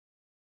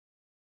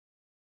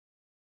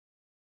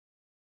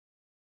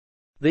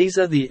These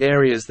are the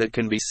areas that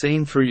can be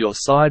seen through your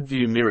side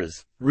view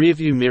mirrors,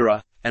 rearview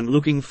mirror, and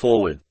looking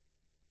forward.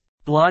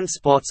 Blind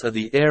spots are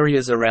the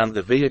areas around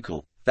the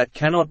vehicle that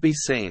cannot be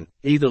seen,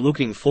 either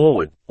looking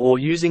forward, or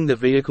using the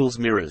vehicle's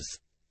mirrors.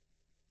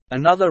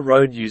 Another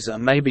road user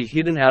may be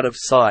hidden out of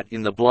sight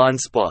in the blind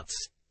spots.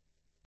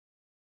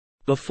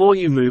 Before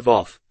you move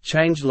off,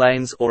 change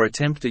lanes or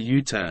attempt a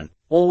U-turn,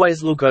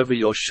 always look over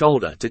your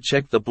shoulder to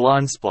check the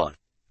blind spot.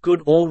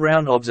 Good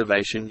all-round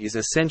observation is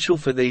essential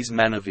for these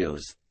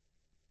maneuvers.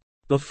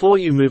 Before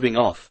you moving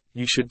off,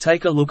 you should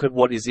take a look at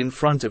what is in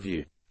front of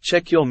you,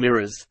 check your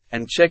mirrors,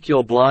 and check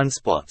your blind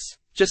spots,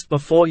 just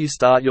before you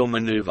start your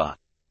maneuver.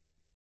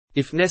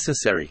 If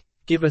necessary,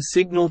 give a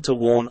signal to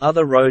warn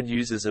other road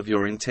users of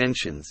your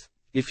intentions.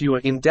 If you are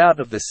in doubt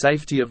of the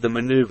safety of the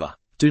maneuver,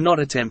 do not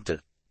attempt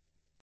it.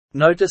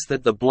 Notice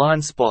that the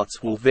blind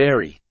spots will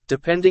vary,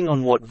 depending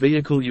on what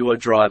vehicle you are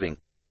driving.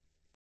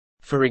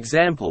 For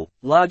example,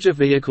 larger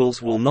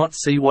vehicles will not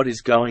see what is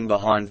going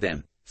behind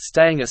them.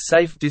 Staying a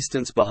safe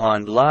distance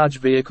behind large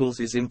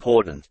vehicles is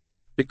important,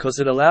 because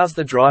it allows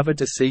the driver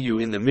to see you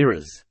in the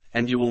mirrors,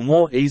 and you will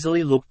more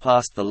easily look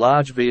past the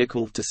large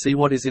vehicle to see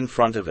what is in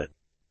front of it.